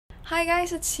Hi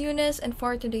guys, it's Eunice, and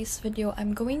for today's video,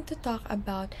 I'm going to talk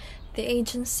about the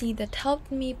agency that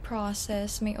helped me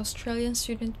process my Australian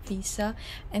student visa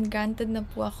and granted na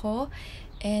po ako.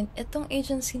 And itong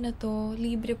agency na to,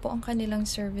 libre po ang kanilang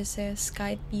services,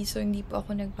 kahit piso hindi po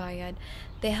ako nagbayad.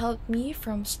 They helped me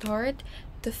from start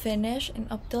to finish, and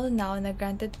up till now,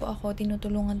 na-granted po ako,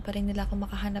 tinutulungan pa rin nila ako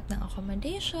makahanap ng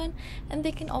accommodation, and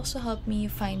they can also help me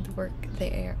find work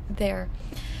there.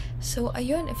 So,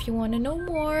 ayun, if you wanna know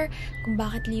more kung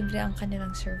bakit libre ang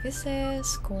kanilang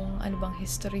services, kung ano bang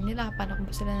history nila, paano ko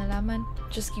ba sila nalaman,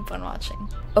 just keep on watching.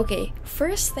 Okay,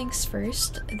 first things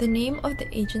first, the name of the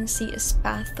agency is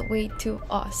Pathway to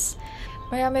Us.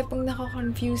 Marami pong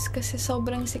nako-confuse kasi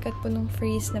sobrang sikat po nung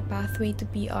phrase na Pathway to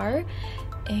PR.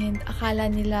 And akala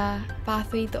nila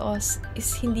Pathway to Us is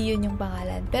hindi yun yung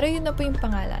pangalan. Pero yun na po yung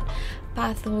pangalan.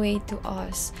 Pathway to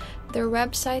Us. Their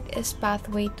website is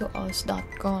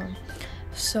pathwaytous.com.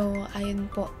 So, ayun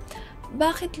po.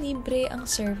 Bakit libre ang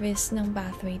service ng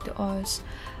Pathway to Us?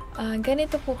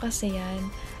 Ganito po kasi yan.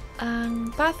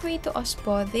 Ang Pathway to Us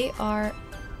po, they are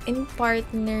in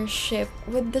partnership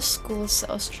with the schools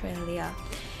sa Australia.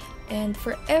 And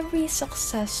for every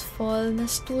successful na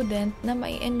student na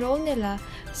mai-enroll nila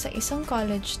sa isang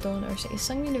college doon or sa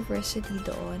isang university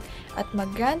doon at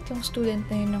mag-grant yung student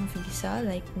na yun ng visa,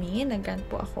 like me, nag-grant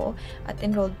po ako at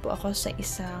enrolled po ako sa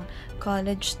isang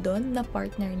college doon na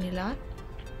partner nila,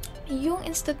 yung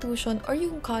institution or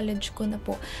yung college ko na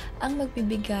po ang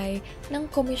magbibigay ng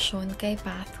komisyon kay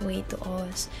Pathway to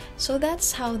Us. So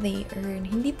that's how they earn.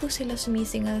 Hindi po sila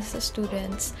sumisingal sa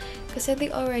students kasi they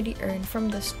already earn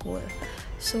from the school.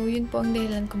 So yun po ang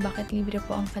dahilan kung bakit libre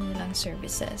po ang kanilang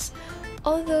services.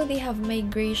 Although they have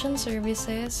migration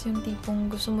services, yung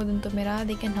tipong gusto mo dun tumira,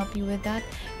 they can help you with that.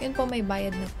 Yun po, may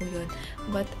bayad na po yun.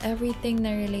 But everything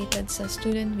na related sa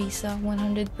student visa,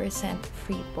 100%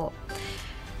 free po.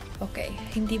 Okay,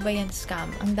 hindi ba yan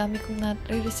scam? Ang dami kong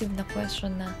na-receive na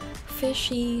question na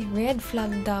fishy, red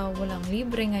flag daw, walang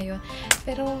libre ngayon.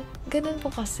 Pero, ganun po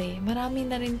kasi. Marami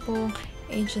na rin pong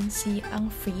agency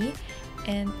ang free.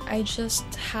 And I just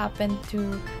happened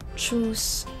to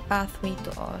choose Pathway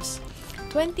to Us.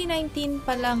 2019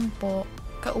 pa lang po,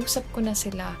 kausap ko na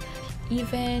sila.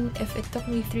 Even if it took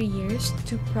me 3 years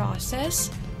to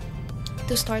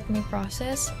start my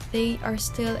process, they are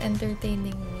still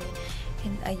entertaining me.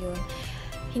 And ayun,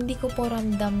 hindi ko po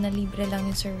ramdam na libre lang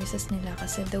yung services nila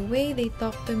kasi the way they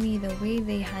talk to me, the way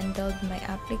they handled my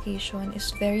application is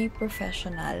very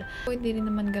professional. Hindi rin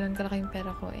naman ganun kalaki yung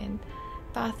pera ko, and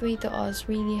Pathway to Us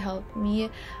really helped me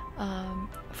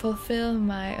fulfill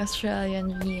my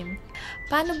Australian dream.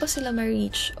 Paano ba sila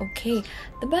ma-reach? Okay,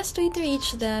 the best way to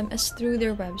reach them is through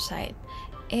their website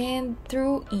and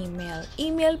through email.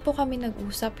 Email po kami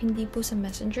nag-usap, hindi po sa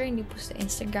Messenger, hindi po sa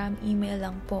Instagram, email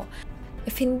lang po.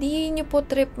 If hindi nyo po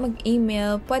trip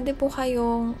mag-email, pwede po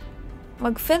kayong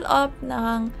mag-fill up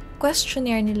ng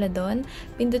questionnaire nila doon.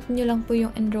 Pindutin nyo lang po yung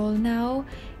enroll now.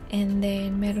 And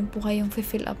then, meron po kayong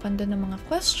fill upan doon ng mga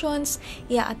questions.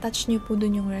 I-attach nyo po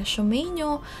doon yung resume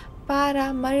nyo para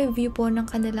ma-review po ng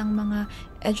kanilang mga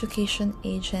education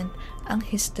agent ang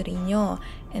history nyo.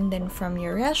 And then, from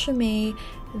your resume,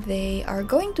 they are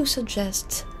going to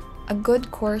suggest a good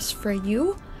course for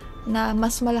you na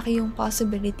mas malaki yung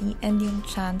possibility and yung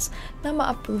chance na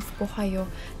ma-approve po kayo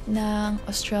ng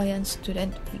Australian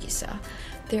student visa.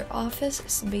 Their office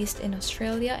is based in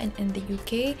Australia and in the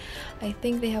UK. I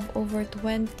think they have over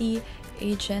 20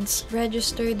 agents,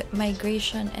 registered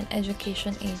migration and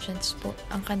education agents po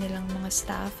ang kanilang mga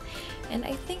staff. And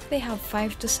I think they have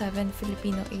 5 to 7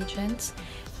 Filipino agents.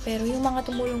 Pero yung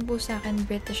mga tumulong po sa akin,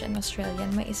 British and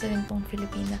Australian, may isa rin pong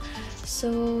Filipina.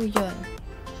 So, yun.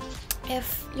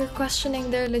 If you're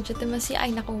questioning their legitimacy,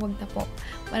 ay naku, wag na po.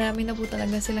 Marami na po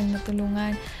talaga silang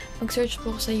natulungan. Mag-search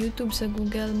po sa YouTube, sa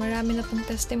Google. Marami na pong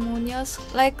testimonials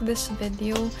like this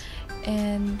video.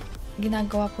 And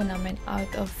ginagawa po namin out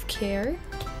of care.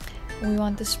 We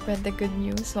want to spread the good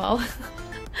news. Wow.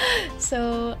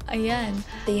 So, ayan.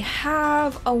 They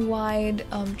have a wide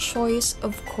choice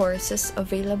of courses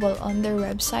available on their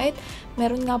website.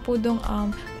 Meron nga po dong,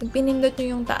 pag pinindot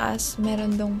nyo yung taas,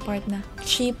 meron dong part na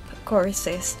cheap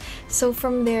courses. So,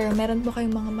 from there, meron po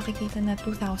kayong mga makikita na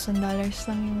 $2,000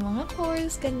 lang yung mga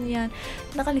course, ganyan.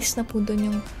 Nakalist na po dun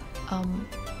yung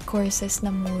courses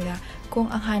na mura.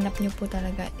 Kung ang hanap nyo po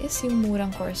talaga is yung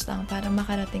murang course lang para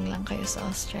makarating lang kayo sa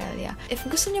Australia. If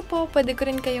gusto nyo po, pwede ko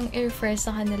rin kayong i-refer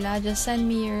sa kanila. Just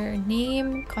send me your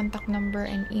name, contact number,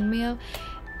 and email.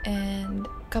 And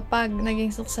kapag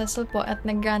naging successful po at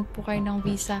nag-grant po kayo ng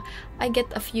visa, I get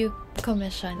a few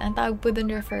commission. Ang tawag po dun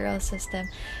referral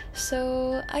system. So,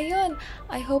 ayun.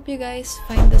 I hope you guys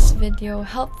find this video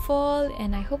helpful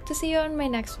and I hope to see you on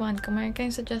my next one. Kung meron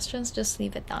kayong suggestions, just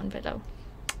leave it down below.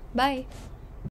 Bye!